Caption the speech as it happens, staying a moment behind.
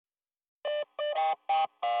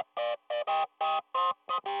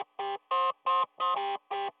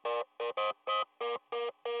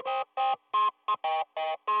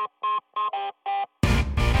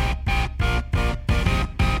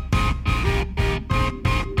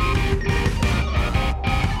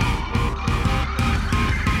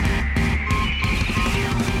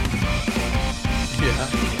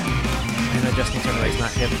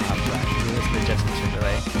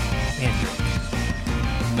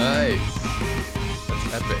Nice.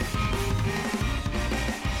 That's epic.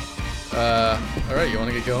 All right, you want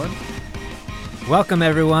to get going? Welcome,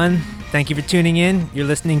 everyone. Thank you for tuning in. You're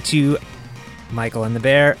listening to Michael and the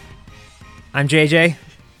Bear. I'm JJ.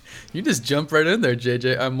 You just jump right in there,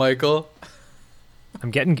 JJ. I'm Michael. I'm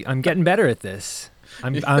getting better at this.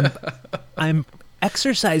 I'm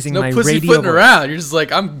exercising no my pussyfooting radio. around. You're just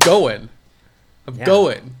like, I'm going. I'm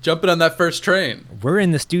going. Jumping on that first train. We're in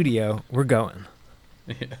the studio. We're going.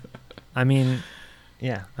 Yeah. I mean,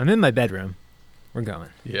 yeah. I'm in my bedroom. We're going.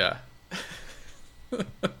 Yeah.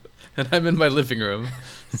 And I'm in my living room.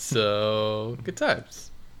 So, good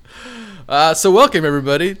times. So welcome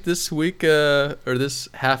everybody this week, or this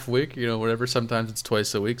half week, whatever. Sometimes it's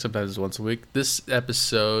twice a week, sometimes it's once a week. This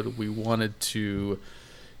episode, we wanted to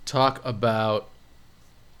talk about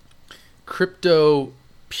crypto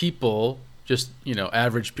people, just,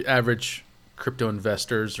 average crypto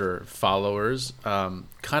investors or followers,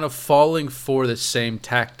 kind of falling for the same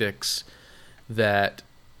tactics that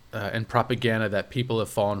and propaganda that people have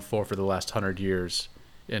fallen for the last 100 years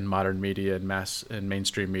in modern media and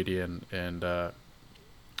mainstream media and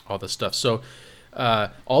all this stuff. So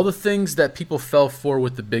all the things that people fell for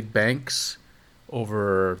with the big banks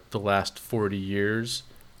over the last 40 years,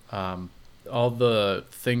 all the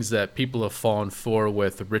things that people have fallen for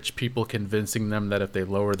with rich people convincing them that if they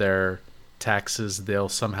lower their taxes, they'll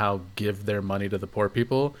somehow give their money to the poor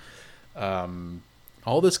people.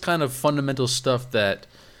 All this kind of fundamental stuff that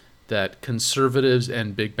conservatives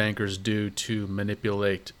and big bankers do to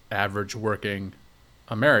manipulate average working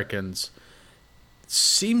Americans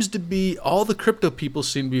seems to be, all the crypto people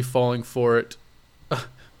seem to be falling for it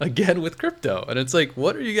again with crypto. And it's like,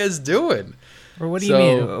 what are you guys doing? Or what do you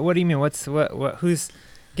mean? What do you mean?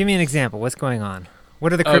 Give me an example. What's going on?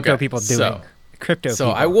 What are the crypto people doing? So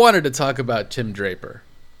I wanted to talk about Tim Draper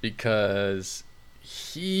because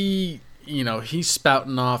he's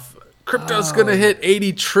spouting off crypto's going to hit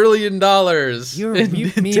 $80 trillion in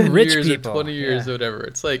 10 rich years people. or 20 years or whatever.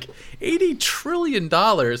 It's like $80 trillion.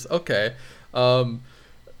 Okay.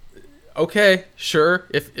 Okay, sure.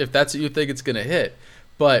 If that's what you think it's going to hit.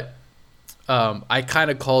 But I kind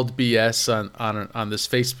of called BS on this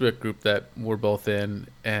Facebook group that we're both in.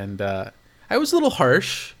 And I was a little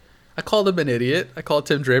harsh. I called him an idiot. I called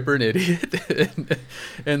Tim Draper an idiot.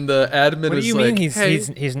 and the admin was like, what do you mean he's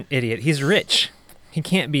an idiot? He's rich. He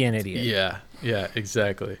can't be an idiot. Yeah,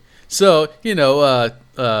 exactly. So, the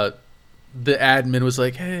admin was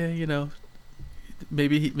like, hey,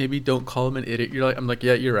 maybe don't call him an idiot. I'm like,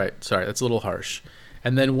 yeah, you're right. Sorry, that's a little harsh.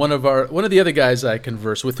 And then one of the other guys I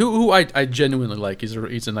converse with, who I genuinely like,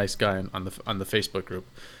 he's a nice guy on the Facebook group,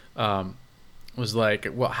 was like,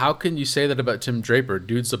 well, how can you say that about Tim Draper?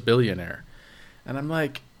 Dude's a billionaire. And I'm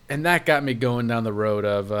like, and that got me going down the road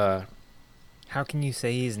of, how can you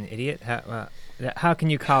say he's an idiot? How can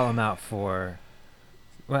you call him out for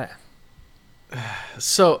what?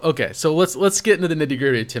 So let's get into the nitty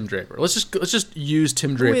gritty of Tim Draper. Let's just use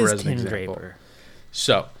Tim Draper as an example. Draper?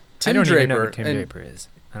 So I don't even know who Tim Draper is.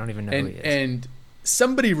 I don't even know who he is. And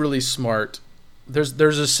somebody really smart. There's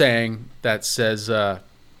a saying that says,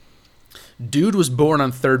 "Dude was born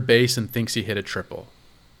on third base and thinks he hit a triple."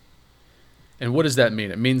 And what does that mean?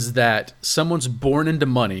 It means that someone's born into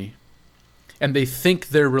money and they think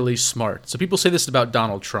they're really smart. So people say this about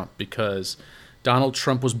Donald Trump because Donald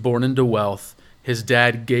Trump was born into wealth. His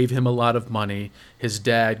dad gave him a lot of money. His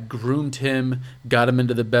dad groomed him, got him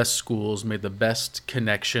into the best schools, made the best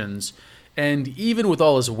connections. And even with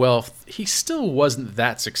all his wealth, he still wasn't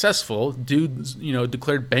that successful. Dude,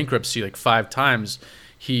 declared bankruptcy like 5 times.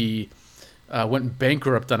 He went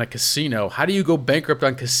bankrupt on a casino. How do you go bankrupt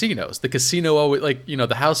on casinos? The casino always,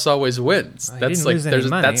 the house always wins. Well, that's like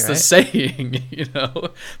money, that's right? the saying,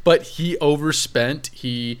 But he overspent.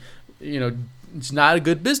 He, he's not a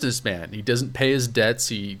good businessman. He doesn't pay his debts.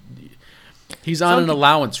 He's on an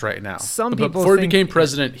allowance right now. Some but people before he became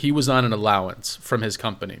president, he was on an allowance from his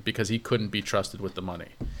company because he couldn't be trusted with the money.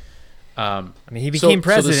 He became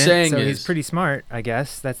president, so is, he's pretty smart, I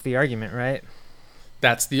guess. That's the argument, right?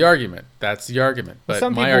 That's the argument. But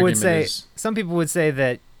some my people argument would say is, some people would say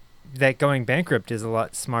that going bankrupt is a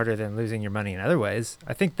lot smarter than losing your money in other ways.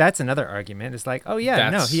 I think that's another argument. It's like, oh yeah,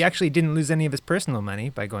 no, he actually didn't lose any of his personal money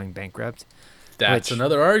by going bankrupt. That's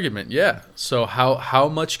another argument, yeah. So how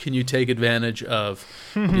much can you take advantage of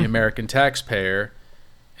the American taxpayer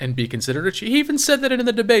and be considered rich? He even said that in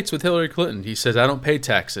the debates with Hillary Clinton. He says, I don't pay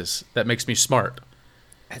taxes. That makes me smart.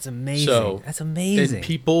 That's amazing. That's amazing. And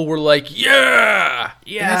people were like, yeah.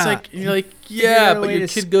 And it's like, you're like, yeah, but your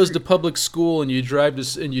kid goes to public school and you drive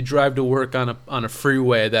to work on a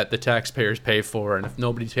freeway that the taxpayers pay for, and if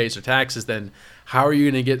nobody pays their taxes, then how are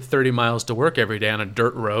you going to get 30 miles to work every day on a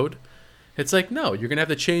dirt road? It's like, no, you're going to have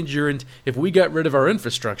to change if we got rid of our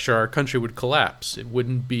infrastructure, our country would collapse. It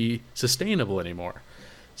wouldn't be sustainable anymore.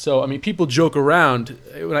 So, I mean, people joke around.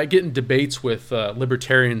 When I get in debates with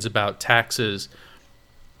libertarians about taxes,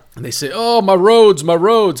 and they say, oh, my roads.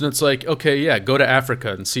 And it's like, okay, yeah, go to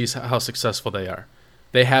Africa and see how successful they are.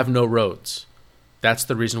 They have no roads. That's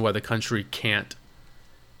the reason why the country can't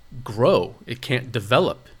grow. It can't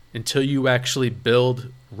develop until you actually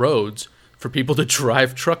build roads for people to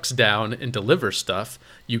drive trucks down and deliver stuff.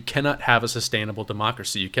 You cannot have a sustainable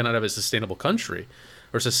democracy. You cannot have a sustainable country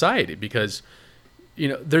or society because,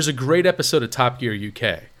 there's a great episode of Top Gear UK.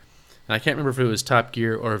 And I can't remember if it was Top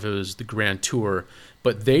Gear or if it was the Grand Tour,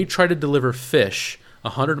 but they try to deliver fish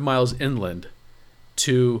 100 miles inland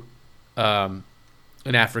to an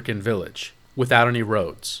African village without any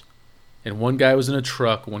roads. And one guy was in a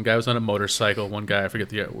truck, one guy was on a motorcycle, one guy, I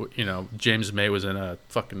forget James May was in a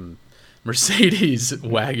fucking Mercedes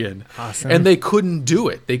wagon. Awesome. And they couldn't do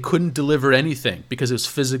it. They couldn't deliver anything because it was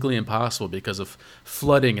physically impossible because of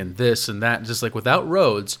flooding and this and that. Just like without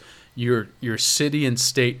roads, your city and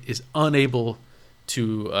state is unable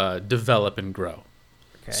to develop and grow.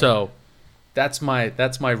 Okay. So that's my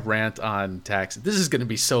rant on taxes. This is going to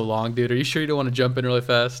be so long, dude. Are you sure you don't want to jump in really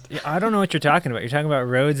fast? Yeah, I don't know what you're talking about. You're talking about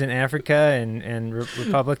roads in Africa and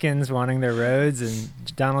Republicans wanting their roads and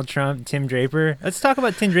Donald Trump, Tim Draper. Let's talk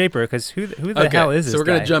about Tim Draper because who the hell is this guy? So we're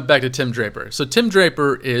going to jump back to Tim Draper. So Tim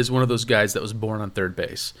Draper is one of those guys that was born on third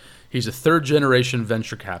base. He's a third-generation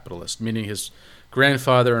venture capitalist, meaning his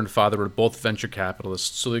grandfather and father were both venture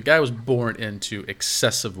capitalists. So the guy was born into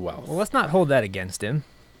excessive wealth. Well, let's not hold that against him.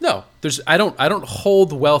 No, I don't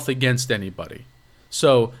hold wealth against anybody.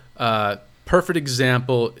 So, perfect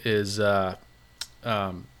example is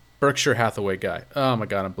Berkshire Hathaway guy. Oh my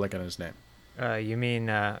God, I'm blanking on his name. You mean?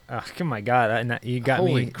 Oh my God, you got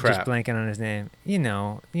Holy me crap. Just blanking on his name.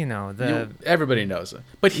 Everybody knows it.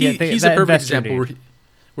 But he's a perfect example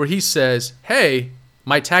where he says, "Hey,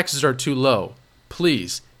 my taxes are too low.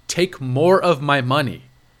 Please take more of my money."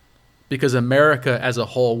 Because America as a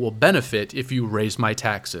whole will benefit if you raise my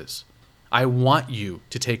taxes. I want you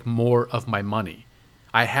to take more of my money.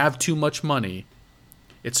 I have too much money.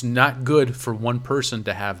 It's not good for one person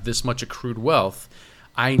to have this much accrued wealth.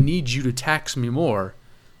 I need you to tax me more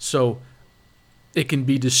so it can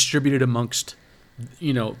be distributed amongst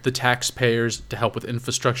the taxpayers to help with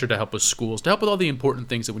infrastructure, to help with schools, to help with all the important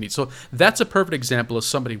things that we need. So that's a perfect example of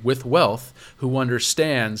somebody with wealth who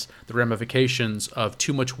understands the ramifications of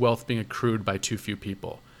too much wealth being accrued by too few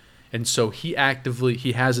people. And so he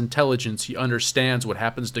has intelligence. He understands what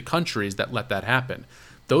happens to countries that let that happen.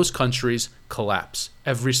 Those countries collapse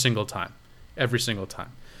every single time. Every single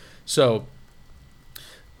time. So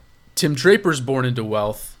Tim Draper's born into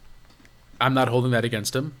wealth. I'm not holding that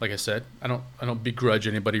against him. Like I said, I don't begrudge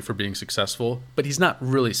anybody for being successful, but he's not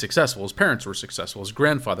really successful. His parents were successful. His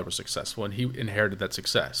grandfather was successful, and he inherited that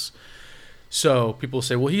success. So people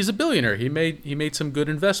say, well, he's a billionaire. He made some good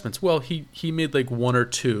investments. Well, he made like one or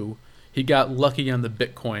two. He got lucky on the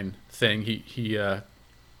Bitcoin thing.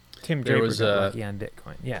 Tim Draper got lucky on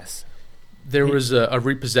Bitcoin. Yes. There was a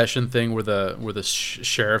repossession thing where the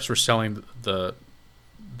sheriffs were selling the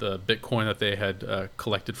Bitcoin that they had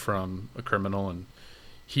collected from a criminal, and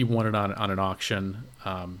he won it on an auction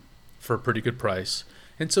for a pretty good price.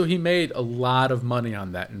 And so he made a lot of money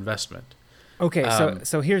on that investment. Okay,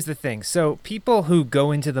 so here's the thing. So people who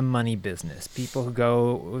go into the money business, people who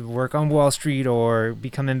go work on Wall Street or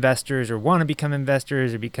become investors or want to become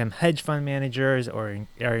investors or become hedge fund managers or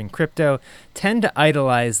are in crypto tend to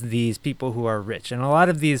idolize these people who are rich. And a lot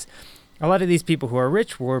of these people who are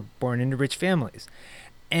rich were born into rich families.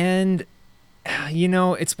 And,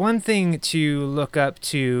 it's one thing to look up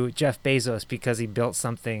to Jeff Bezos because he built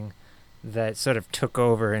something that sort of took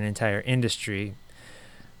over an entire industry.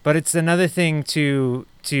 But it's another thing to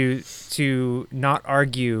not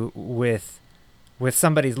argue with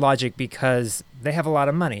somebody's logic because they have a lot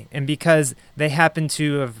of money and because they happen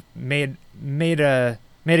to have made a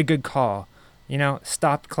good call.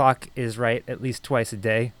 Stopped clock is right at least twice a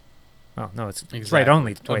day. Well, no, it's right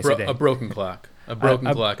only twice a day. A broken clock. A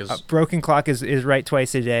broken clock is right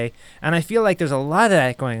twice a day. And I feel like there's a lot of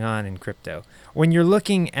that going on in crypto. When you're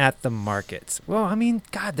looking at the markets, well, I mean,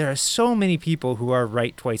 God, there are so many people who are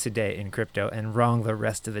right twice a day in crypto and wrong the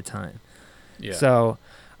rest of the time. Yeah. So,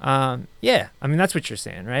 I mean, that's what you're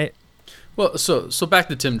saying, right? Well, so back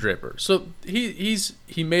to Tim Draper. So he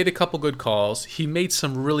made a couple good calls. He made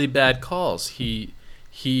some really bad calls. He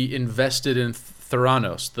invested in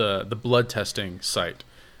Theranos, the blood testing site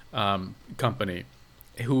company,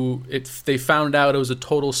 they found out it was a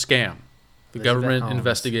total scam. The government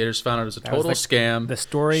investigators found out it was a total scam. The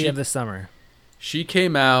story of the summer. She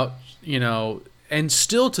came out, and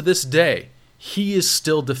still to this day, he is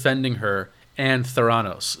still defending her and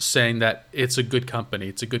Theranos, saying that it's a good company.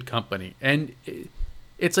 It's a good company. And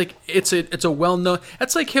it's like it's a well-known.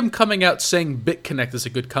 That's like him coming out saying BitConnect is a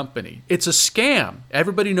good company. It's a scam.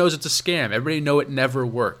 Everybody knows it's a scam. Everybody know it never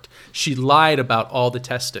worked. She lied about all the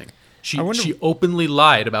testing. She openly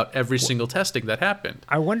lied about every single testing that happened.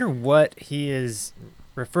 I wonder what he is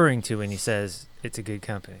referring to when he says it's a good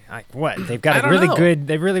company. Like what? They've got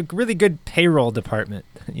really good payroll department.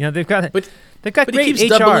 They've got great he keeps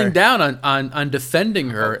HR. doubling down on defending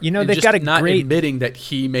her. They've just got not admitting that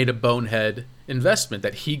he made a bonehead investment,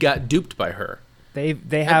 that he got duped by her.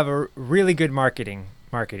 They have a really good marketing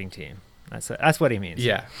team. That's what he means.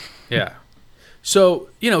 Yeah. So,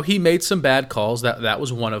 he made some bad calls. That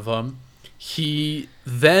was one of them. He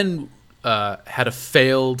then had a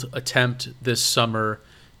failed attempt this summer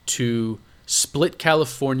to split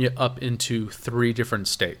California up into 3 different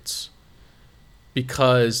states,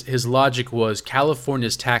 because his logic was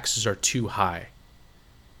California's taxes are too high.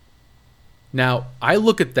 Now, I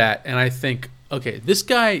look at that and I think, okay, this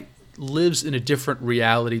guy lives in a different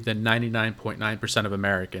reality than 99.9% of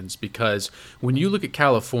Americans, because when you look at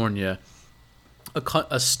California,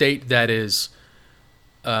 a state that is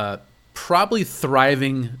probably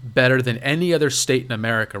thriving better than any other state in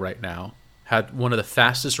America right now, had one of the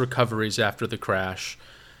fastest recoveries after the crash,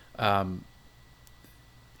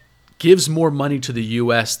 gives more money to the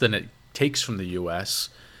U.S. than it takes from the U.S.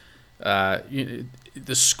 The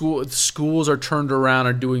schools are turned around,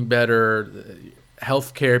 are doing better.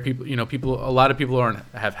 Healthcare, a lot of people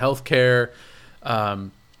have healthcare.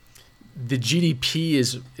 The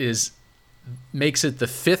GDP makes it the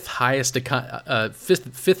fifth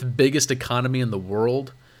biggest economy in the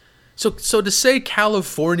world. So to say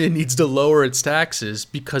California needs to lower its taxes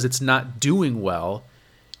because it's not doing well,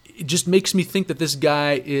 it just makes me think that this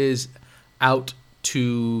guy is out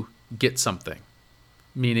to get something,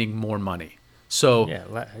 meaning more money. So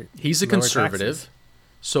he's a conservative. Taxes.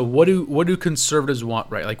 So what do conservatives want,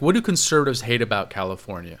 right? Like, what do conservatives hate about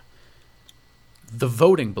California? The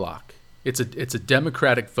voting bloc. It's a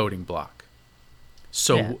Democratic voting bloc.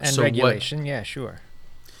 So regulation. What, yeah, sure.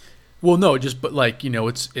 Well, no,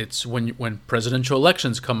 it's when presidential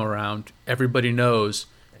elections come around, everybody knows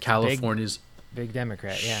California's big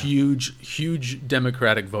Democrat, yeah. Huge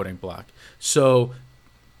Democratic voting bloc. So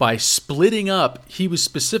by splitting up, he was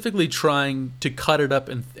specifically trying to cut it up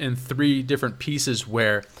in 3 different pieces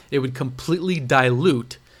where it would completely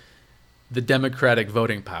dilute the Democratic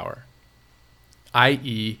voting power,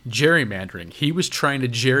 i.e. gerrymandering. He was trying to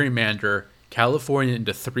gerrymander California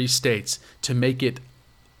into 3 states to make it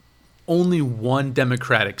only 1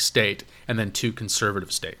 Democratic state and then 2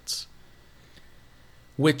 conservative states.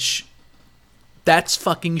 Which, that's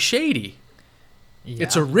fucking shady. Yeah.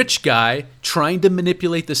 It's a rich guy trying to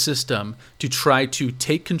manipulate the system to try to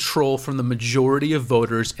take control from the majority of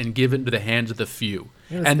voters and give it into the hands of the few.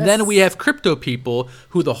 Yes, and then we have crypto people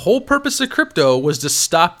who the whole purpose of crypto was to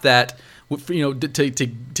stop that,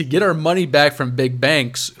 to get our money back from big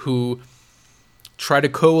banks who try to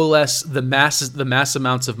coalesce the mass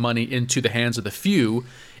amounts of money into the hands of the few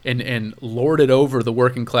and lord it over the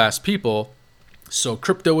working class people. So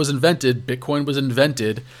crypto was invented, Bitcoin was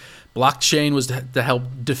invented, blockchain was to help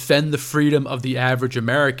defend the freedom of the average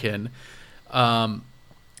American. And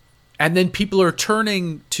then people are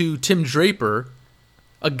turning to Tim Draper,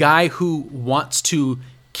 a guy who wants to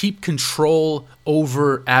keep control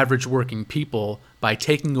over average working people by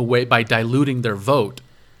diluting their vote.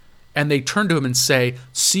 And they turn to him and say,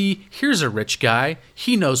 "See, here's a rich guy.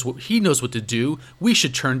 He knows what to do. We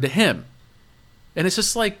should turn to him." And it's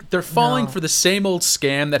just like they're falling for the same old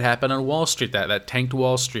scam that happened on Wall Street, that tanked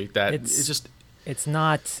Wall Street. It's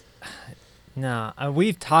not. No,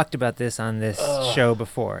 we've talked about this on this show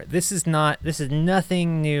before. This is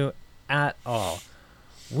nothing new at all.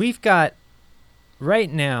 We've got right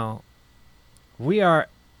now. We are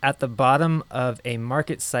at the bottom of a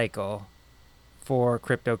market cycle for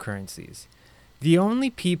cryptocurrencies. The only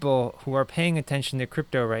people who are paying attention to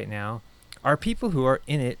crypto right now are people who are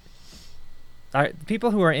in it.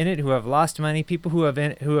 People who are in it, who have lost money, people who are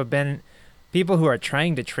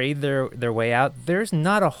trying to trade their way out. There's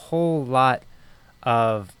not a whole lot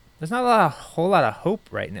of hope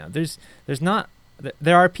right now.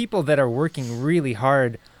 There are people that are working really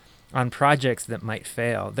hard on projects that might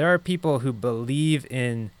fail. There are people who believe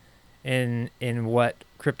in what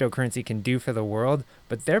cryptocurrency can do for the world,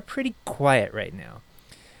 but they're pretty quiet right now.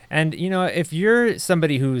 And if you're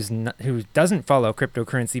somebody who doesn't follow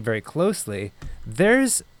cryptocurrency very closely,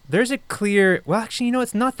 there's a clear, well, actually,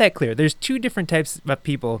 it's not that clear. There's two different types of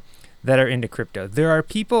people that are into crypto. There are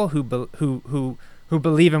people who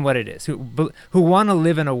believe in what it is, who want to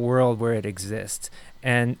live in a world where it exists,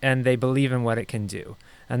 and they believe in what it can do.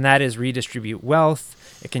 And that is redistribute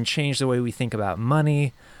wealth. It can change the way we think about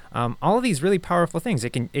money. All of these really powerful things.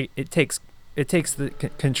 It takes the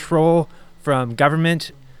control from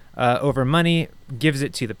government over money, gives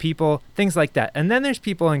it to the people, things like that. And then there's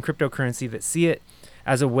people in cryptocurrency that see it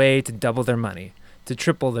as a way to double their money, to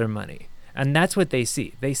triple their money. And that's what they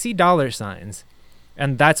see. They see dollar signs,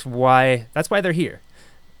 and that's why they're here.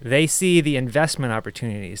 They see the investment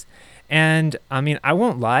opportunities. And I mean, I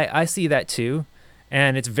won't lie, I see that too.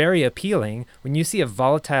 And it's very appealing. When you see a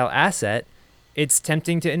volatile asset, it's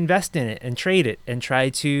tempting to invest in it and trade it and try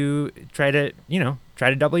to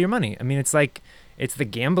double your money. I mean, it's the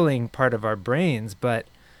gambling part of our brains, but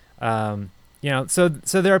so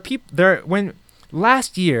there are people when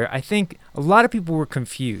last year, I think a lot of people were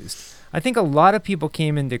confused. I think a lot of people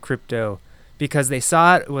came into crypto because they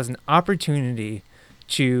saw it was an opportunity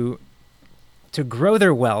to grow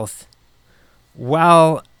their wealth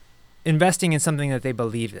while investing in something that they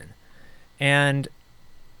believed in. And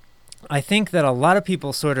I think that a lot of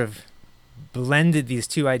people sort of blended these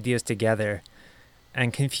two ideas together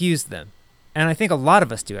and confused them. And I think a lot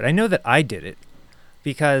of us do it. I know that I did it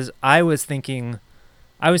because I was thinking,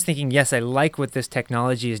 yes, I like what this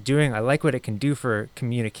technology is doing. I like what it can do for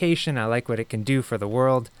communication. I like what it can do for the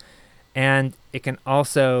world. And it can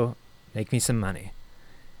also make me some money.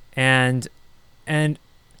 And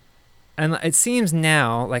it seems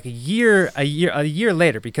now, like a year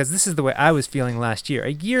later, because this is the way I was feeling last year.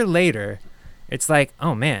 A year later, it's like,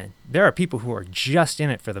 oh man, there are people who are just in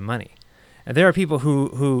it for the money. And there are people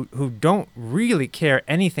who don't really care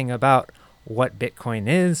anything about what Bitcoin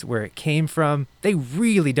is, where it came from. They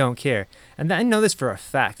really don't care. And I know this for a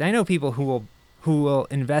fact. I know people who will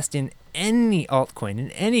invest in any altcoin,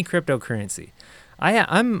 in any cryptocurrency.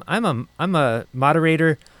 I'm a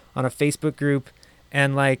moderator on a Facebook group,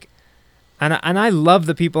 and I love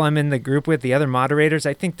the people I'm in the group with, the other moderators.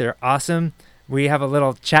 I think they're awesome. We have a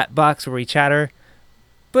little chat box where we chatter.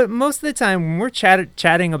 But most of the time when we're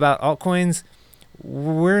chatting about altcoins,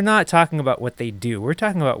 we're not talking about what they do. We're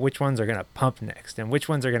talking about which ones are going to pump next and which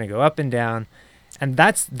ones are going to go up and down. And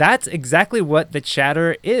that's exactly what the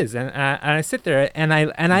chatter is. And I sit there and I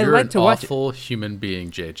like to watch it. You're an awful human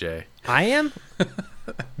being, JJ. I am?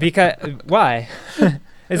 Because why?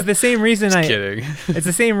 It's the same reason kidding. It's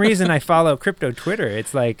the same reason I follow crypto Twitter.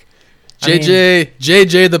 It's like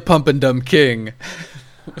JJ the pump and dump king.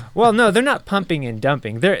 Well, no, they're not pumping and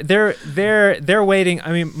dumping. They're waiting.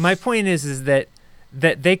 I mean, my point is that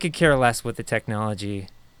they could care less what the technology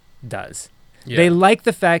does. Yeah. They like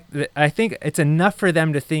the fact that I think it's enough for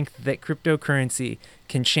them to think that cryptocurrency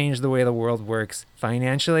can change the way the world works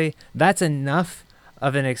financially. That's enough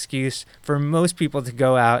of an excuse for most people to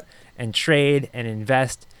go out and trade and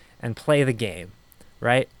invest and play the game,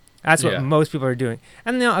 right? That's what most people are doing.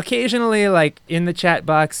 And occasionally, like in the chat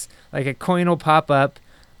box, like a coin will pop up.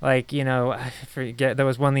 Like, I forget, there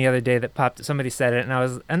was one the other day that popped, somebody said it,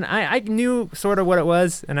 and I knew sort of what it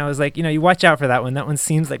was, and I was like, you watch out for that one. That one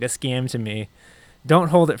seems like a scam to me. Don't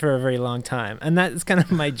hold it for a very long time. And that's kind of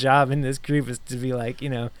my job in this group, is to be like,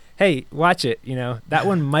 hey, watch it, that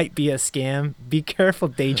one might be a scam. Be careful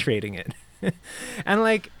day trading it.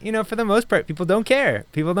 And for the most part, people don't care.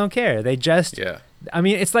 They just, I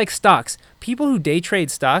mean, it's like stocks. People who day trade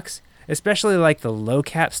stocks, especially like the low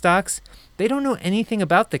cap stocks, they don't know anything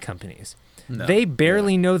about the companies. No. They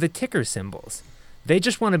barely know the ticker symbols. They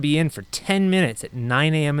just want to be in for 10 minutes at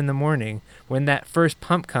 9 a.m. in the morning when that first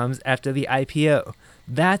pump comes after the IPO.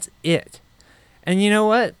 That's it. And you know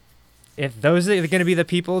what? If those are going to be the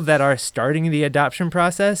people that are starting the adoption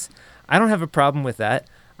process, I don't have a problem with that.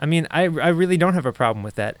 I mean, I really don't have a problem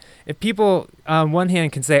with that. If people on one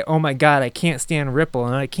hand can say, oh my God, I can't stand Ripple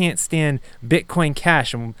and I can't stand Bitcoin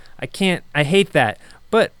Cash and I hate that.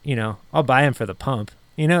 But, I'll buy them for the pump.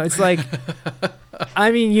 It's like,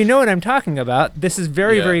 I mean, you know what I'm talking about. This is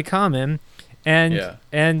very, very common. And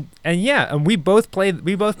we both play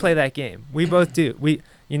that game. We both do.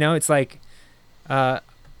 It's like, I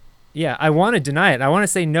want to deny it. I want to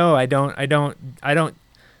say, no, I don't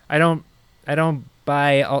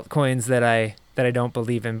buy altcoins that I don't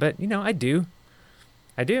believe in, but I do.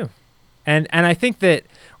 And I think that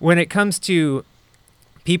when it comes to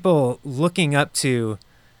people looking up to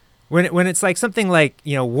when it's like something like,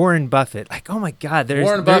 Warren Buffett, like, oh my God,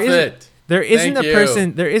 Warren Buffett. There isn't Thank a you.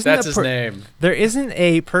 person. There isn't That's a his name. There isn't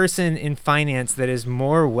a person in finance that is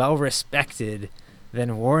more well respected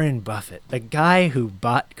than Warren Buffett, the guy who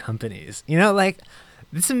bought companies. Like,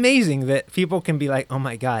 it's amazing that people can be like, oh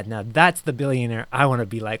my God, now that's the billionaire I want to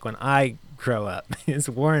be like when I grow up. Is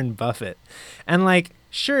Warren Buffett. And like,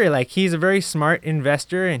 sure, like, he's a very smart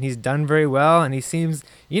investor and he's done very well, and he seems,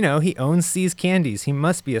 he owns See's Candies. He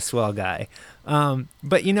must be a swell guy.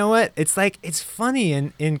 But you know what? It's like, it's funny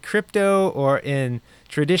in crypto or in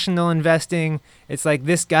traditional investing. It's like,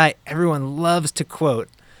 this guy everyone loves to quote.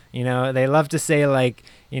 They love to say, like,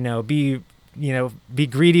 be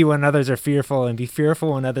greedy when others are fearful, and be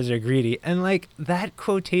fearful when others are greedy. And like, that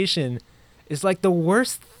quotation is like the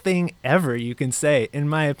worst thing ever you can say, in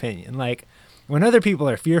my opinion. Like, when other people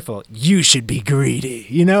are fearful, you should be greedy.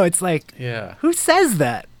 It's like, yeah. Who says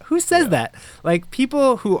that? Who says that? Like,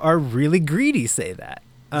 people who are really greedy say that.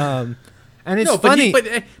 And it's funny.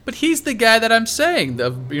 But he's the guy that I'm saying.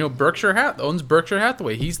 Berkshire owns Berkshire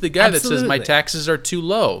Hathaway. He's the guy that says my taxes are too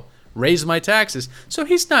low. Raise my taxes. So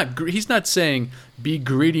he's not saying be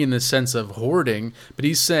greedy in the sense of hoarding, but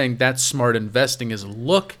he's saying that's smart investing. Is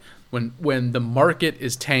look when the market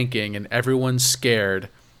is tanking and everyone's scared.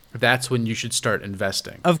 That's when you should start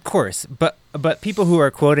investing. Of course, but people who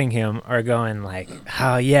are quoting him are going like,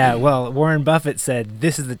 "Oh yeah, well, Warren Buffett said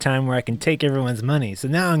this is the time where I can take everyone's money, so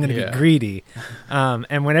now I'm going to be greedy."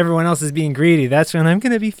 And when everyone else is being greedy, that's when I'm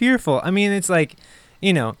going to be fearful. I mean, it's like,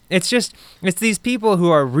 it's these people who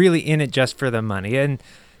are really in it just for the money, and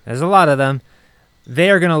there's a lot of them.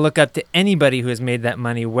 They are going to look up to anybody who has made that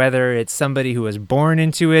money, whether it's somebody who was born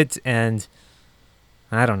into it and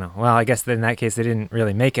I don't know. Well, I guess in that case, they didn't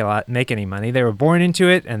really make any money. They were born into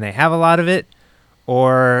it and they have a lot of it,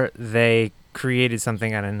 or they created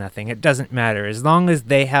something out of nothing. It doesn't matter. As long as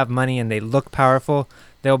they have money and they look powerful,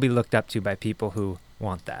 they'll be looked up to by people who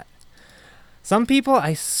want that. Some people,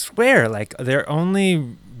 I swear, like, their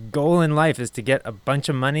only goal in life is to get a bunch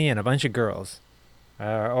of money and a bunch of girls,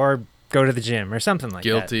 or go to the gym or something like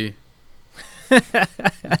Guilty.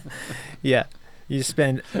 that. Yeah. We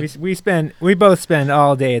both spend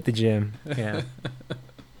all day at the gym. Yeah.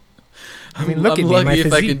 I mean, look I'm at me. lucky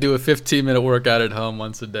if I can do a 15-minute workout at home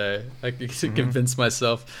once a day. I can convince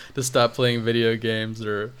myself to stop playing video games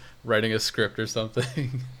or writing a script or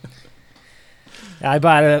something. I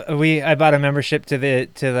bought a membership to the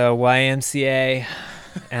YMCA,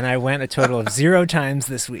 and I went a total of 0 times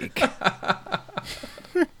this week.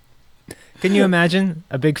 Can you imagine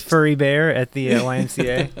a big furry bear at the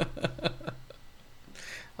YMCA?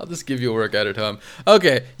 I'll just give you a workout at home.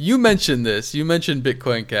 Okay, you mentioned this. You mentioned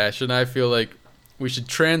Bitcoin Cash, and I feel like we should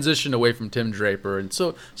transition away from Tim Draper. And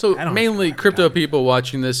so mainly crypto people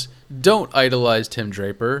watching this, don't idolize Tim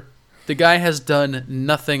Draper. The guy has done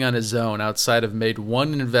nothing on his own outside of made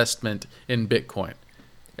one investment in Bitcoin.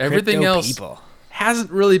 Everything else hasn't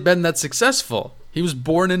really been that successful. He was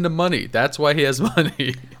born into money. That's why he has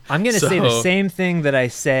money. I'm going to say the same thing that I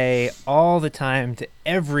say all the time to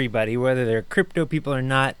everybody, whether they're crypto people or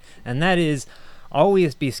not, and that is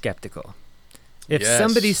always be skeptical. If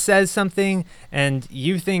somebody says something and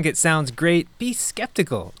you think it sounds great, be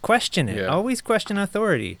skeptical. Question it. Yeah. Always question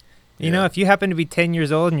authority. You know, if you happen to be 10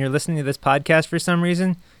 years old and you're listening to this podcast for some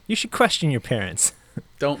reason, you should question your parents.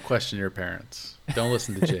 Don't question your parents. Don't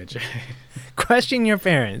listen to JJ. Question your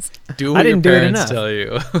parents. Do what your parents tell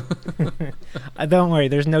you. Don't worry,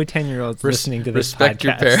 there's no 10-year-olds listening to this podcast. Respect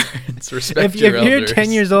your parents. Respect your elders. If you're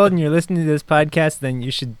 10 years old and you're listening to this podcast, then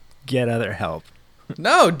you should get other help.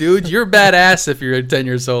 No, dude, you're badass if you're 10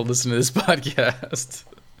 years old listening to this podcast.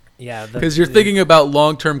 Yeah. Because you're thinking about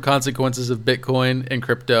long-term consequences of Bitcoin and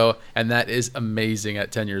crypto, and that is amazing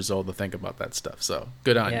at 10 years old to think about that stuff. So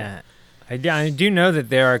good on you. I do know that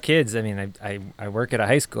there are kids. I mean, I work at a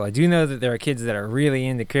high school. I do know that there are kids that are really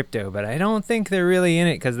into crypto, but I don't think they're really in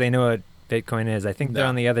it because they know what Bitcoin is. I think they're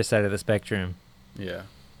on the other side of the spectrum. Yeah.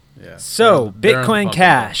 Yeah. So Bitcoin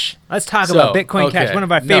Cash. Let's talk about Bitcoin Cash. One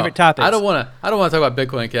of our favorite topics. I don't want to talk about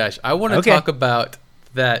Bitcoin Cash. I want to talk about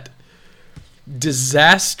that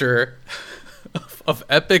disaster of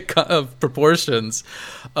epic proportions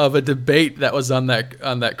of a debate that was on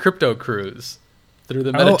that crypto cruise through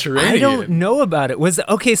the Mediterranean. I don't know about it.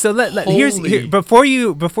 So here's before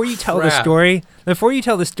you tell the story. Before you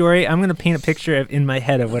tell the story, I'm gonna paint a picture in my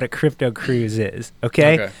head of what a crypto cruise is.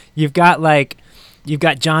 Okay. You've got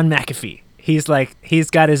John McAfee.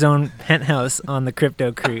 He's got his own penthouse on the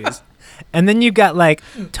crypto cruise, and then you've got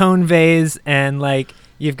Tone Vase and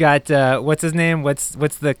you've got what's his name? What's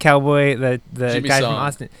the cowboy? The Jimmy guy Song. from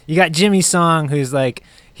Austin. You got Jimmy Song, who's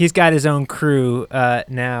he's got his own crew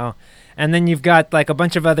now. And then you've got like a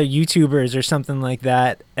bunch of other YouTubers or something like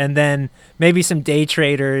that, and then maybe some day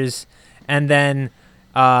traders, and then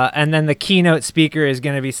the keynote speaker is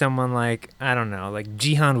going to be someone like, I don't know, like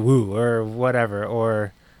Jihan Wu or whatever,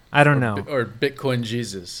 or I don't know, or Bitcoin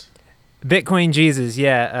Jesus. Bitcoin Jesus,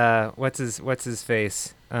 yeah. What's his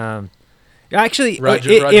face? Actually,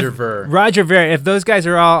 Roger Ver. Roger Ver. If those guys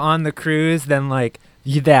are all on the cruise, then like,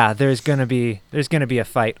 yeah, there's gonna be a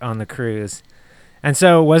fight on the cruise. And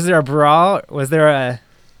so, was there a brawl? Was there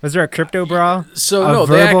a crypto brawl? So a no,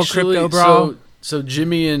 verbal they actually. Crypto brawl? So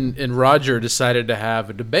Jimmy and Roger decided to have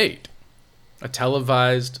a debate, not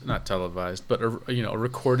televised, but a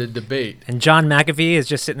recorded debate. And John McAfee is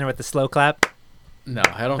just sitting there with the slow clap. No,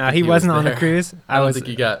 I don't. No, think he wasn't was on the there. cruise. I don't think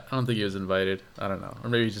he was invited. I don't know,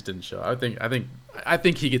 or maybe he just didn't show. I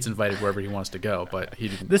think he gets invited wherever he wants to go, but he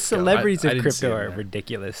didn't. The celebrities I of didn't see crypto him are there.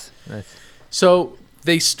 ridiculous. So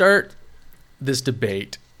they start this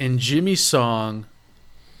debate, and Jimmy Song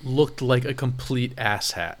looked like a complete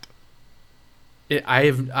asshat.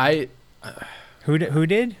 Who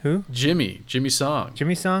did? Jimmy Song.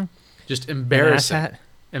 Jimmy Song? Just embarrassed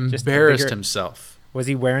himself. Was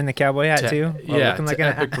he wearing the cowboy hat too? Yeah, looking like to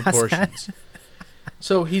an epic asshat? proportions.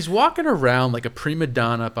 So he's walking around like a prima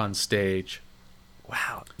donna up on stage.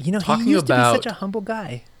 Wow. You know, Talking he used to be about- such a humble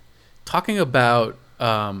guy. Talking about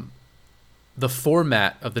the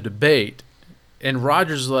format of the debate, and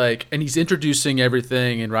Roger's like, and he's introducing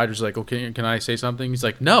everything, and Roger's like, okay, can I say something? He's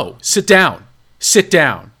like, no, sit down.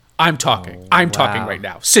 I'm talking. I'm talking wow. right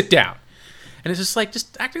now. Sit down. And it's just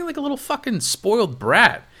acting like a little fucking spoiled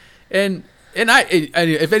brat. And I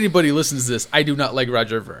if anybody listens to this, I do not like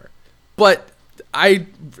Roger Ver, but I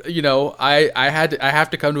have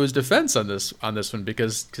to come to his defense on this one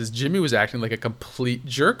because Jimmy was acting like a complete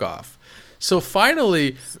jerk off. So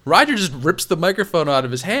finally, Roger just rips the microphone out of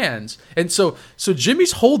his hands, and so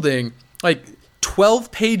Jimmy's holding like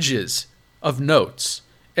 12 pages of notes,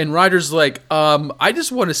 and Roger's like, I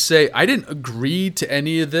just want to say I didn't agree to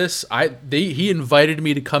any of this. He invited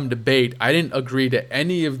me to come debate. I didn't agree to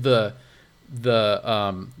any of the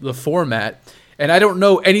format. And I don't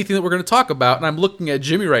know anything that we're going to talk about. And I'm looking at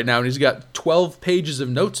Jimmy right now, and he's got 12 pages of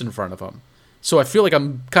notes in front of him. So I feel like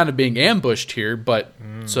I'm kind of being ambushed here. But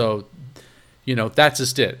so, that's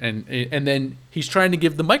just it. And then he's trying to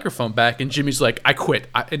give the microphone back, and Jimmy's like, I quit.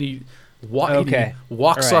 And he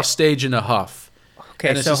walks off stage in a huff.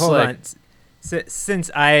 Okay, so hold on. Since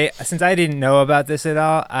I didn't know about this at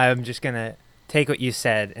all, I'm just going to take what you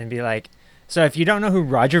said and be like, so if you don't know who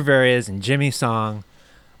Roger Ver is and Jimmy Song,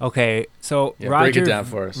 okay, so break it down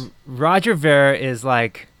for us. Roger Ver is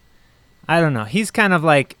like, I don't know. He's kind of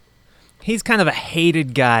a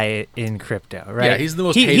hated guy in crypto, right? Yeah, he's the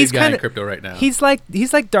most hated guy in crypto right now. He's like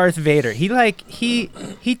Darth Vader. He was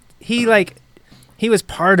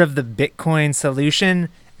part of the Bitcoin solution,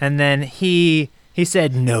 and then he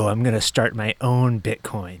said, "No, I'm going to start my own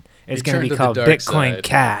Bitcoin. It's going to be called Bitcoin side.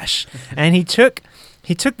 Cash." And he took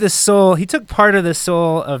part of the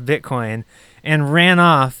soul of Bitcoin and ran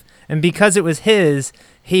off, and because it was his,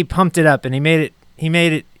 he pumped it up and he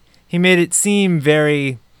made it seem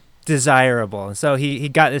very desirable. And so he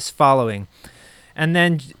got this following. And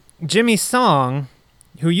then Jimmy Song,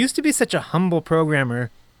 who used to be such a humble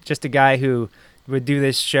programmer, just a guy who would do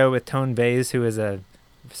this show with Tone Vays, who is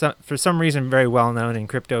for some reason very well known in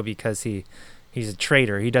crypto because he's a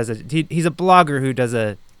trader. He's a blogger who does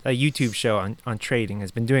a YouTube show on trading,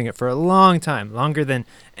 has been doing it for a long time, longer than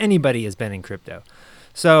anybody has been in crypto.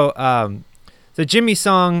 So Jimmy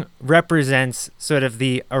Song represents sort of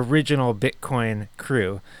the original Bitcoin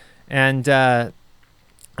crew, and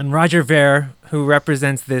Roger Ver, who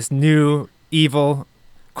represents this new evil,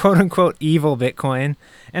 quote unquote evil Bitcoin.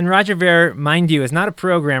 And Roger Ver, mind you, is not a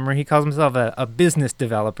programmer. He calls himself a business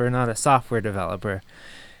developer, not a software developer.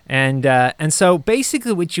 And so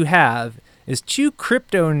basically what you have is two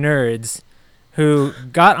crypto nerds who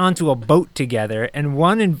got onto a boat together, and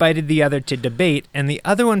one invited the other to debate, and the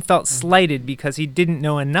other one felt slighted because he didn't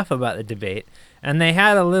know enough about the debate, and they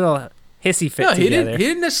had a little hissy fit together. He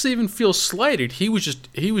didn't necessarily even feel slighted. He was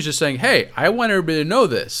just saying, "Hey, I want everybody to know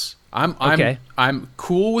this. I'm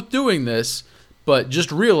cool with doing this, but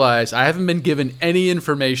just realize I haven't been given any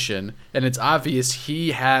information, and it's obvious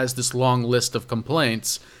he has this long list of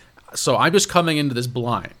complaints, so I'm just coming into this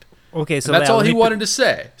blind." Okay, so that's all he wanted to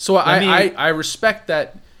say. So I respect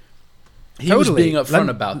that he was being upfront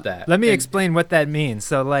about that. Let me explain what that means.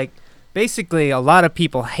 So, like, basically, a lot of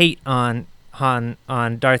people hate on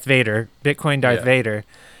Darth Vader, Bitcoin Darth Vader,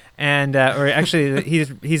 and or actually,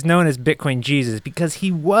 he's known as Bitcoin Jesus because he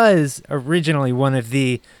was originally one of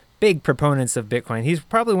the big proponents of Bitcoin. He's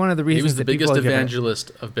probably one of the reasons he was the that biggest people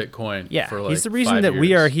evangelist of Bitcoin. Yeah, for like he's the reason 5 that we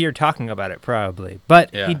years. are here talking about it, probably.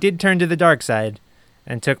 But Yeah. he did turn to the dark side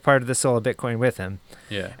and took part of the soul of Bitcoin with him.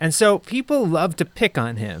 Yeah. And so people love to pick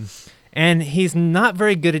on him. And he's not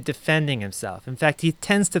very good at defending himself. In fact, he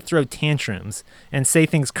tends to throw tantrums and say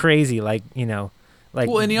things crazy like,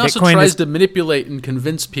 Well, and he also Bitcoin tries is- to manipulate and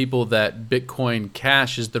convince people that Bitcoin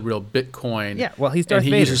Cash is the real Bitcoin. Yeah, well, he's Darth and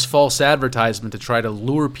he Vader. uses false advertisement to try to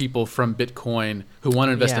lure people from Bitcoin who want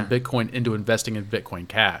to invest in Yeah. Bitcoin into investing in Bitcoin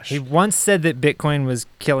Cash. He once said that Bitcoin was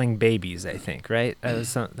killing babies, I think, right? That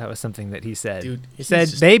was something that he said. Dude, he he's said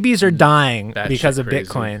just babies are dying batshit because of crazy.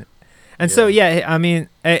 Bitcoin. And so, yeah, I mean,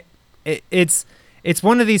 it's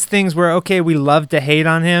one of these things where, okay, we love to hate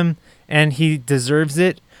on him and he deserves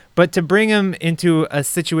it, but to bring him into a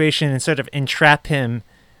situation and sort of entrap him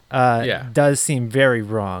does seem very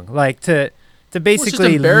wrong. Like to basically, Well, it's just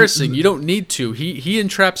embarrassing. You don't need to. He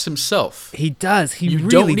entraps himself. He does. He You really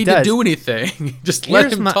don't need does. to do anything. Just let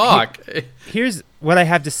Here's him my- talk. Here's what I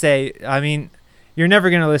have to say. I mean, you're never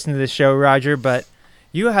going to listen to this show, Roger, but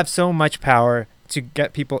you have so much power to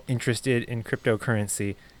get people interested in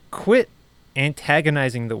cryptocurrency. Quit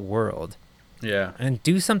antagonizing the world Yeah. and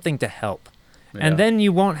do something to help. Yeah. And then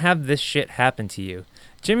you won't have this shit happen to you.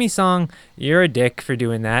 Jimmy Song, you're a dick for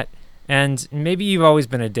doing that. And maybe you've always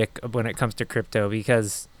been a dick when it comes to crypto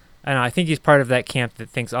because, I don't know, I think he's part of that camp that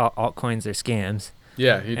thinks all altcoins are scams.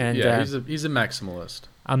 Yeah, And, he's a maximalist.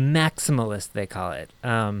 A maximalist, they call it.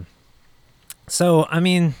 So, I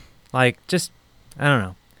mean, like, just, I don't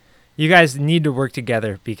know. You guys need to work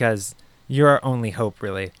together because you're our only hope,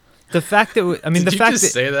 really. The fact that, Did the you fact just that,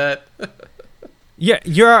 say that? yeah,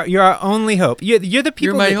 you're our only hope. You're the people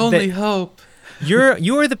You're my that, only hope.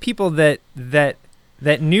 you're the people that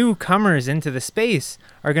newcomers into the space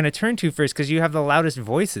are going to turn to first because you have the loudest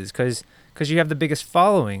voices, because you have the biggest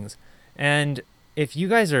followings. And if you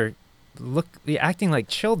guys are acting like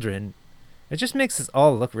children, it just makes us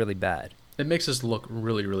all look really bad. It makes us look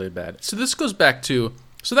really, really bad. So this goes back to,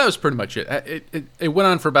 so that was pretty much it. It went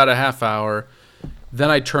on for about a half hour. Then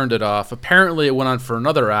I turned it off. Apparently it went on for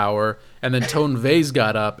another hour. And then Tone Vase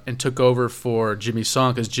got up and took over for Jimmy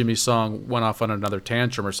Song because Jimmy Song went off on another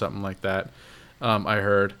tantrum or something like that. I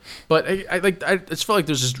heard. But I just felt like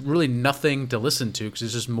there's just really nothing to listen to because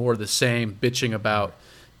it's just more of the same bitching about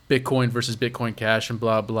Bitcoin versus Bitcoin Cash and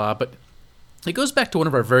blah, blah. But it goes back to one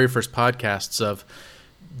of our very first podcasts of,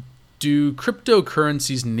 do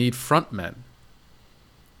cryptocurrencies need frontmen?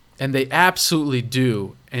 And they absolutely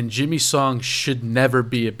do. And Jimmy Song should never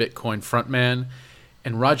be a Bitcoin frontman.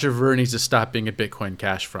 And Roger Ver needs to stop being a Bitcoin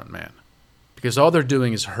Cash frontman. Because all they're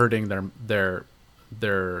doing is hurting their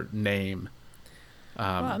name.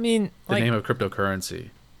 Well, I mean, the like, name of cryptocurrency.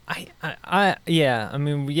 I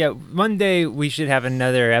mean, one day we should have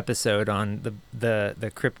another episode on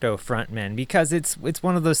the crypto frontmen because it's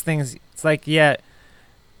one of those things. It's like,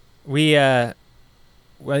 we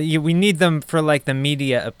need them for like the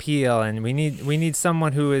media appeal, and we need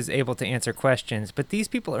someone who is able to answer questions. But these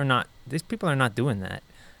people are not doing that.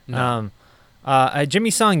 No. Jimmy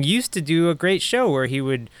Song used to do a great show where he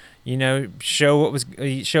would,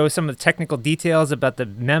 show some of the technical details about the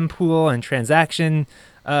mempool and transaction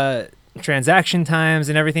times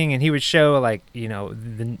and everything, and he would show like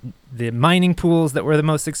the mining pools that were the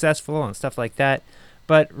most successful and stuff like that.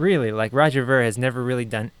 But really, like, Roger Ver has never really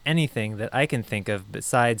done anything that I can think of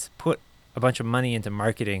besides put a bunch of money into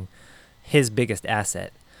marketing his biggest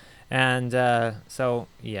asset. And so,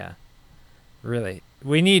 yeah, really,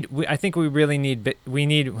 I think we really need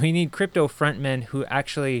crypto frontmen who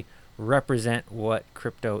actually represent what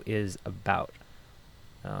crypto is about.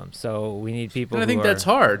 So we need people. And I think that's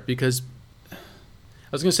hard because I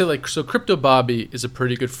was going to say, like, so Crypto Bobby is a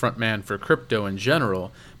pretty good frontman for crypto in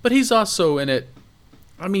general, but he's also in it.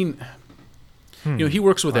 I mean, he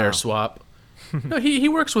works with AirSwap. No, he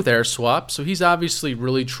works with AirSwap, so he's obviously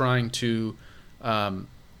really trying to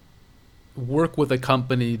work with a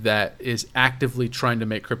company that is actively trying to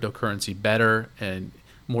make cryptocurrency better and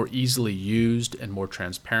more easily used and more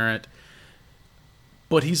transparent.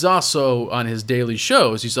 But he's also, on his daily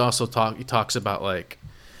shows, he talks about, like,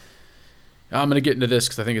 I'm going to get into this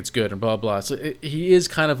because I think it's good and blah, blah. So he is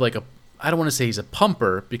kind of like I don't want to say he's a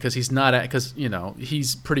pumper because he's not, because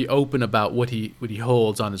he's pretty open about what he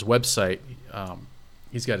holds on his website.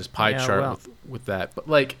 He's got his pie chart with that, but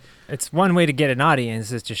like, it's one way to get an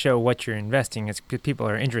audience is to show what you're investing. It's people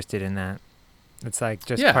are interested in that. It's like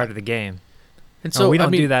just part of the game. And so we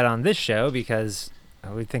don't do that on this show because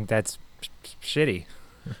we think that's shitty.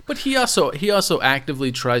 But he also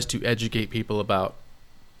actively tries to educate people about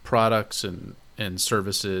products and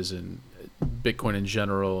services and Bitcoin in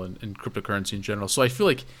general and cryptocurrency in general. So I feel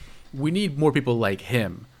like we need more people like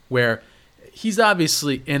him, where he's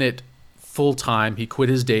obviously in it full time. He quit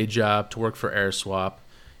his day job to work for AirSwap.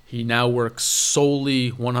 He now works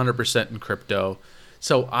solely 100% in crypto.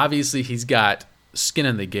 So obviously he's got skin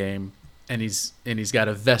in the game, and he's got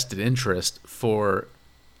a vested interest for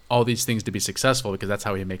all these things to be successful, because that's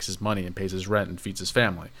how he makes his money and pays his rent and feeds his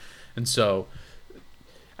family. And so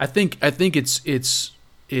I think it's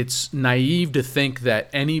naive to think that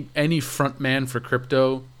any front man for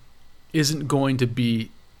crypto isn't going to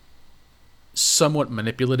be somewhat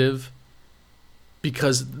manipulative,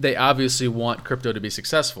 because they obviously want crypto to be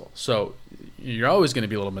successful. So you're always going to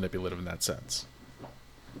be a little manipulative in that sense.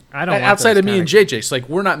 I don't want outside those of me kind and JJ. So like,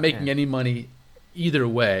 we're not making any money either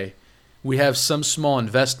way. We have some small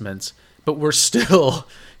investments, but we're still,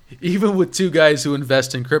 even with two guys who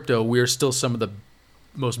invest in crypto, we're still some of the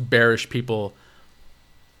most bearish people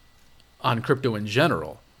on crypto in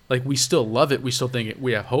general. Like, we still love it. We still think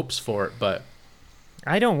we have hopes for it, but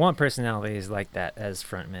I don't want personalities like that as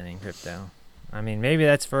frontmen in crypto. I mean, maybe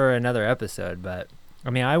that's for another episode, but I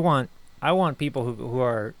mean, I want people who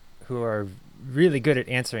are really good at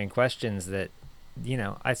answering questions that, you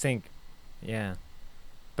know, I think, yeah.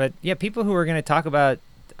 But yeah, people who are going to talk about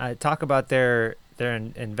their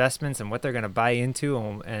investments and what they're going to buy into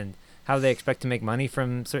and how they expect to make money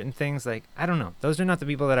from certain things. Like, I don't know. Those are not the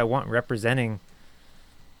people that I want representing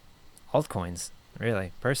altcoins,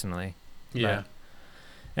 really, personally. yeah.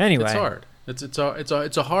 But anyway, It's hard.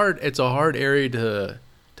 It's a hard area to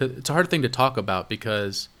it's a hard thing to talk about,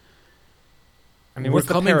 because I mean, we're what's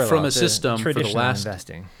the coming from parallel a to system for the traditional last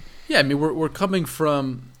investing? Yeah, I mean, we're coming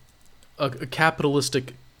from a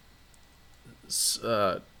capitalistic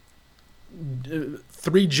 3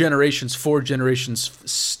 generations, 4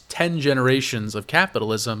 generations, 10 generations of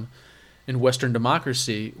capitalism in Western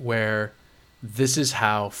democracy, where this is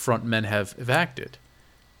how front men have acted.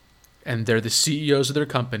 And they're the CEOs of their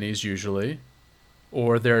companies usually,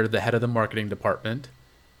 or they're the head of the marketing department,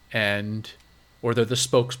 or they're the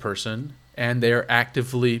spokesperson, and they're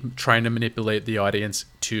actively trying to manipulate the audience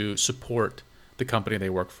to support the company they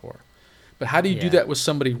work for. But how do you do that with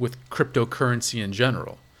somebody with cryptocurrency in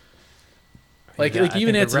general? Like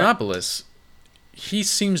even Antonopoulos, he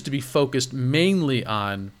seems to be focused mainly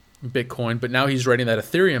on Bitcoin, but now he's writing that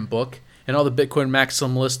Ethereum book, and all the Bitcoin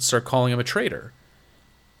maximalists are calling him a traitor.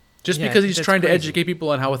 Just because he's trying to educate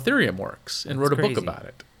people on how Ethereum works and wrote a book about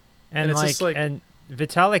it. And and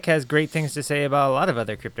Vitalik has great things to say about a lot of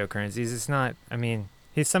other cryptocurrencies. It's not, I mean,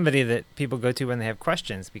 he's somebody that people go to when they have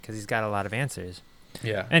questions, because he's got a lot of answers.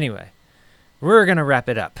 Yeah. Anyway, we're going to wrap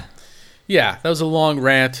it up. Yeah, that was a long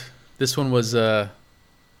rant. This one was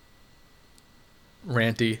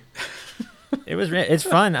ranty. It's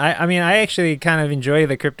fun. I mean, I actually kind of enjoy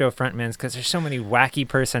the crypto frontmans, because there's so many wacky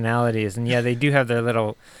personalities, and yeah, they do have their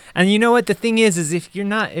little. And you know what the thing is if you're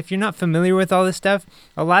not familiar with all this stuff,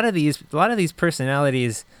 a lot of these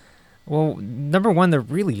personalities, well, number one, they're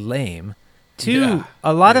really lame. Two,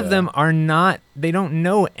 a lot of them are not. They don't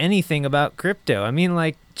know anything about crypto. I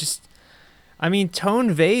mean,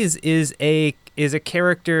 Tone Vays is a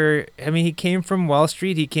character. I mean, he came from Wall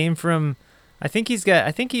Street. He came from. I think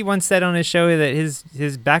he once said on his show that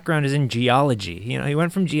his background is in geology. You know, he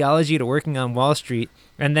went from geology to working on Wall Street,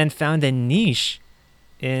 and then found a niche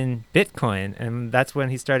in Bitcoin, and that's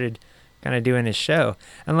when he started kind of doing his show.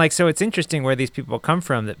 And so it's interesting where these people come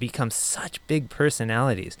from that become such big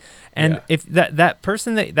personalities. And if that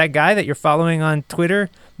person, that guy that you're following on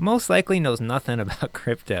Twitter, most likely knows nothing about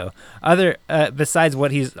crypto besides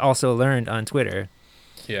what he's also learned on Twitter.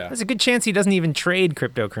 Yeah, there's a good chance he doesn't even trade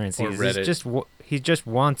cryptocurrencies. Or Reddit. He just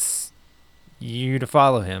wants you to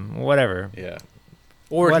follow him, whatever. Yeah,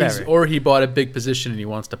 or he bought a big position and he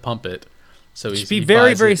wants to pump it. So he's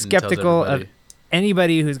very, very skeptical of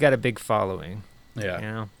anybody who's got a big following. Yeah, you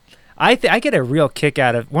know, I get a real kick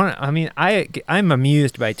out of one. I mean, I'm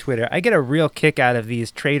amused by Twitter. I get a real kick out of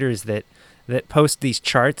these traders that post these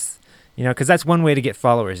charts. You know, because that's one way to get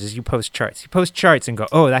followers is you post charts. You post charts and go,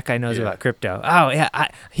 oh, that guy knows about crypto. Oh, yeah,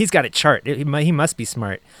 he's got a chart. He must be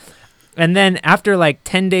smart. And then after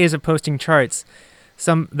 10 days of posting charts,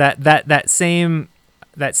 that same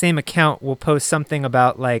account will post something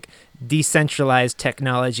about decentralized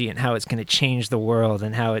technology and how it's going to change the world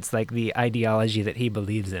and how it's the ideology that he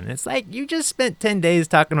believes in. It's you just spent 10 days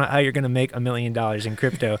talking about how you're going to make $1 million in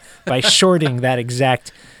crypto by shorting that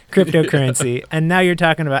exact cryptocurrency, and now you're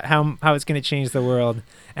talking about how it's going to change the world,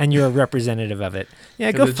 and you're a representative of it.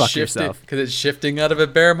 Yeah, go fuck yourself. Because it's shifting out of a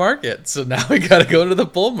bear market, so now we got to go to the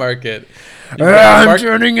bull market. I'm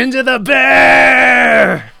turning into the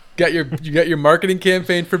bear. you got your marketing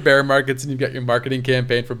campaign for bear markets, and you've got your marketing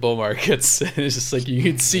campaign for bull markets. And it's just like you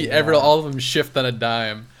can see all of them shift on a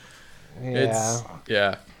dime. Yeah.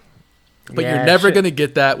 But you're never going to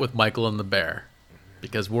get that with Michael and the Bear,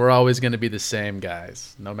 because we're always going to be the same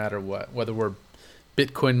guys, no matter what, whether we're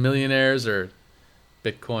Bitcoin millionaires or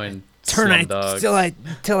Bitcoin slumdogs.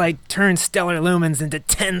 Till I turn stellar lumens into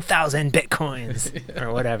 10,000 bitcoins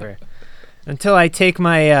or whatever. Until I take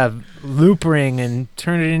my loop ring and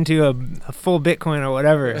turn it into a full Bitcoin or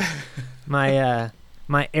whatever. my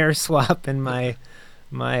air swap and my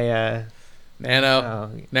nano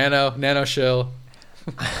shill.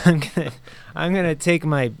 I'm gonna take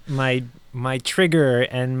my trigger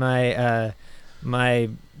and my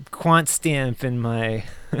quant stamp and my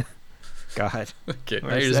God. Okay,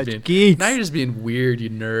 now you're just being weird, you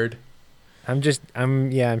nerd. I'm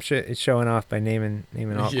showing off by naming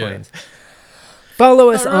altcoins. Yeah. Follow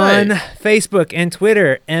us on Facebook and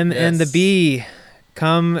Twitter, and the B.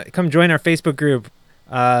 Come join our Facebook group.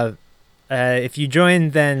 If you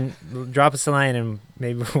join, then drop us a line and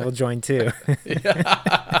maybe we'll join too.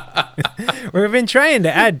 We've been trying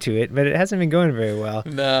to add to it, but it hasn't been going very well.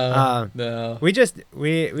 No. We just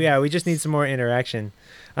need some more interaction.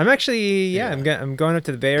 I'm actually I'm going up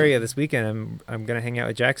to the Bay Area this weekend. I'm gonna hang out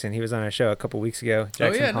with Jackson. He was on our show a couple weeks ago.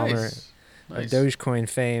 Jackson Palmer, nice. Dogecoin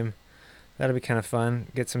fame. That'll be kind of fun.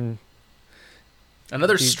 Get some.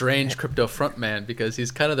 Another strange crypto frontman, because he's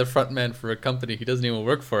kind of the frontman for a company he doesn't even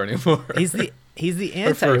work for anymore. He's the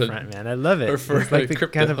anti-frontman. I love it. He's like the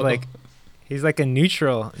kind of like he's like a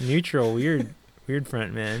neutral weird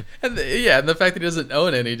frontman. And the fact that he doesn't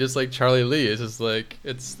own any, just like Charlie Lee, is just like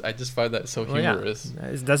I just find that so humorous.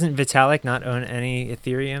 Yeah. Doesn't Vitalik not own any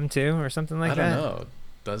Ethereum too, or something like that? I don't know.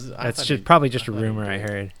 Does it? That's probably just a rumor I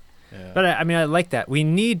heard. Yeah. But I like that. We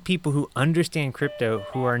need people who understand crypto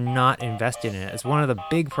who are not invested in it. It's one of the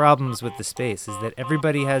big problems with the space is that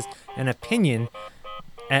everybody has an opinion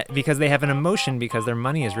because they have an emotion because their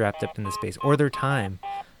money is wrapped up in the space or their time.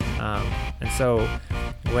 And so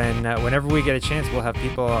whenever we get a chance, we'll have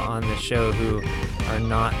people on the show who are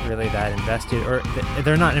not really that invested, or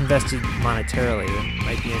they're not invested monetarily. They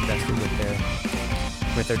might be invested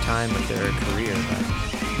with their time, with their career.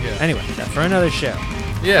 But anyway, that's for another show.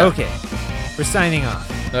 Yeah. Okay. We're signing off.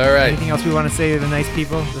 All right. Anything else we want to say to the nice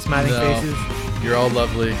people, the smiling faces? You're all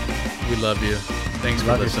lovely. We love you. Thanks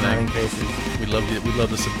for listening. Smiling faces. We love you. We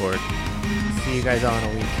love the support. See you guys all in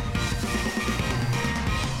a week.